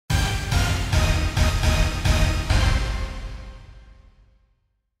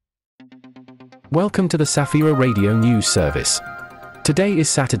Welcome to the Safira Radio News Service. Today is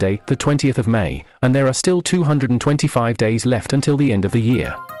Saturday, the 20th of May, and there are still 225 days left until the end of the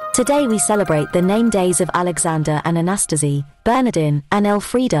year. Today we celebrate the name days of Aleksander and Anastazy, Bernardyn and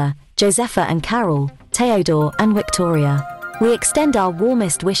Elfryda, Józefa and Karol, Teodor and Wiktoria. We extend our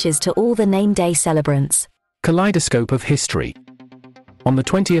warmest wishes to all the name day celebrants. Kaleidoscope of history. On the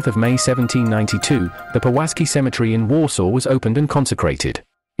 20th of May 1792, the Powązki Cemetery in Warsaw was opened and consecrated.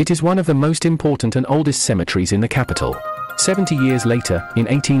 It is one of the most important and oldest cemeteries in the capital. 70 years later, in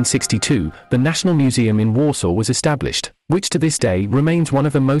 1862, the National Museum in Warsaw was established, which to this day remains one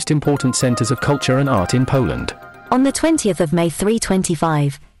of the most important centers of culture and art in Poland. On the 20th of May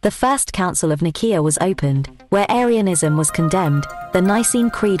 325, the First Council of Nicaea was opened, where Arianism was condemned, the Nicene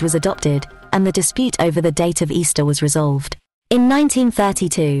Creed was adopted, and the dispute over the date of Easter was resolved. In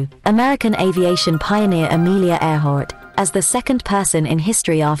 1932, American aviation pioneer Amelia Earhart, as the second person in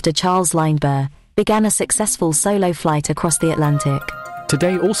history after Charles Lindbergh, began a successful solo flight across the Atlantic.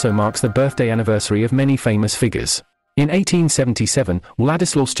 Today also marks the birthday anniversary of many famous figures. In 1877,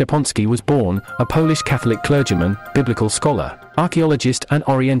 Władysław Szczepański was born, a Polish Catholic clergyman, biblical scholar, archaeologist and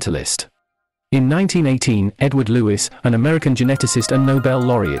Orientalist. In 1918, Edward Lewis, an American geneticist and Nobel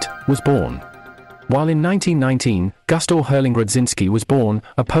laureate, was born. While in 1919, Gustaw Herling-Grodzinski was born,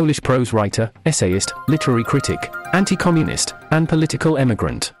 a Polish prose writer, essayist, literary critic, anti-communist, and political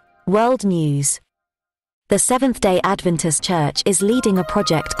emigrant. World News. The Seventh-day Adventist Church is leading a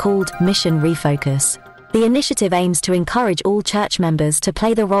project called Mission Refocus. The initiative aims to encourage all church members to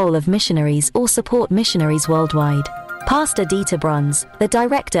play the role of missionaries or support missionaries worldwide. Pastor Dieter Bruns, the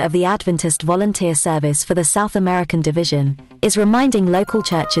director of the Adventist Volunteer Service for the South American Division, is reminding local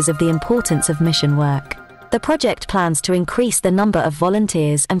churches of the importance of mission work. The project plans to increase the number of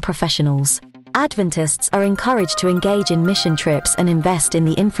volunteers and professionals. Adventists are encouraged to engage in mission trips and invest in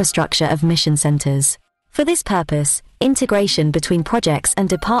the infrastructure of mission centers. For this purpose, integration between projects and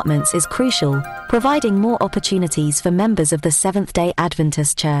departments is crucial, providing more opportunities for members of the Seventh-day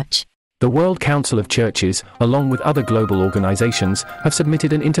Adventist Church. The World Council of Churches, along with other global organizations, have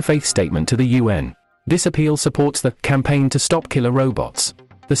submitted an interfaith statement to the UN. This appeal supports the campaign to stop killer robots.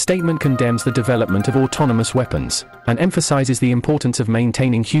 The statement condemns the development of autonomous weapons, and emphasizes the importance of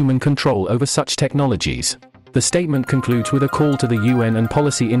maintaining human control over such technologies. The statement concludes with a call to the UN and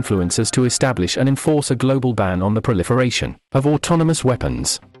policy influencers to establish and enforce a global ban on the proliferation of autonomous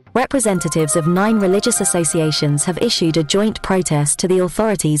weapons. Representatives of 9 religious associations have issued a joint protest to the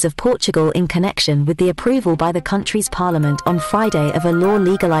authorities of Portugal in connection with the approval by the country's parliament on Friday of a law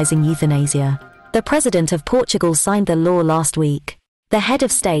legalizing euthanasia. The president of Portugal signed the law last week. The head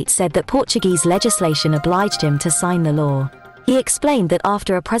of state said that Portuguese legislation obliged him to sign the law. He explained that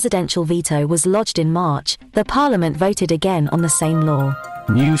after a presidential veto was lodged in March, the parliament voted again on the same law.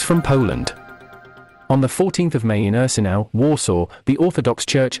 News from Poland. On the 14th of May in Ursynow, Warsaw, the Orthodox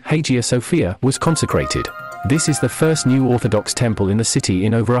Church Hagia Sophia was consecrated. This is the first new Orthodox temple in the city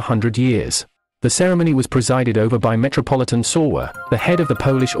in over 100 years. The ceremony was presided over by Metropolitan Sorwa, the head of the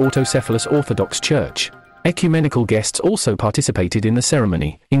Polish Autocephalous Orthodox Church. Ecumenical guests also participated in the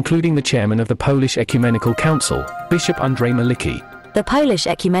ceremony, including the chairman of the Polish Ecumenical Council, Bishop Andrzej Malicki. The Polish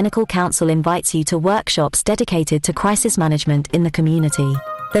Ecumenical Council invites you to workshops dedicated to crisis management in the community.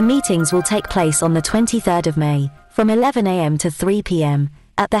 The meetings will take place on the 23rd of May, from 11 a.m. to 3 p.m.,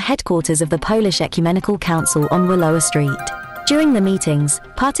 at the headquarters of the Polish Ecumenical Council on Willowa Street. During the meetings,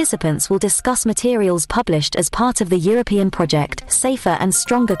 participants will discuss materials published as part of the European project Safer and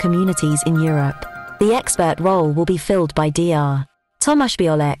Stronger Communities in Europe. The expert role will be filled by Dr. Tomasz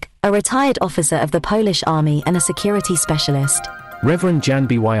Biolek, a retired officer of the Polish Army and a security specialist. Reverend Jan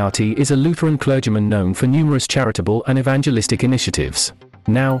Byrt is a Lutheran clergyman known for numerous charitable and evangelistic initiatives.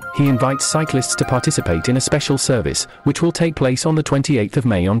 Now, he invites cyclists to participate in a special service, which will take place on the 28th of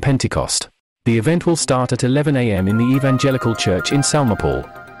May on Pentecost. The event will start at 11 a.m. in the Evangelical Church in Salmopol.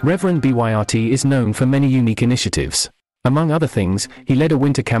 Reverend Byrt is known for many unique initiatives. Among other things, he led a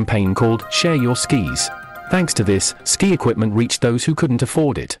winter campaign called Share Your Skis. Thanks to this, ski equipment reached those who couldn't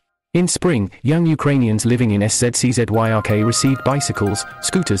afford it. In spring, young Ukrainians living in SZCZYRK received bicycles,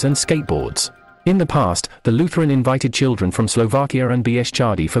 scooters and skateboards. In the past, the Lutheran invited children from Slovakia and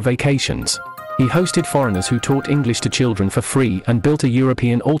Bieszczady for vacations. He hosted foreigners who taught English to children for free and built a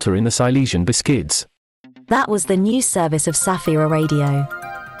European altar in the Silesian Beskids. That was the news service of Safira Radio.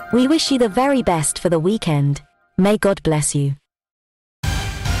 We wish you the very best for the weekend. May God bless you.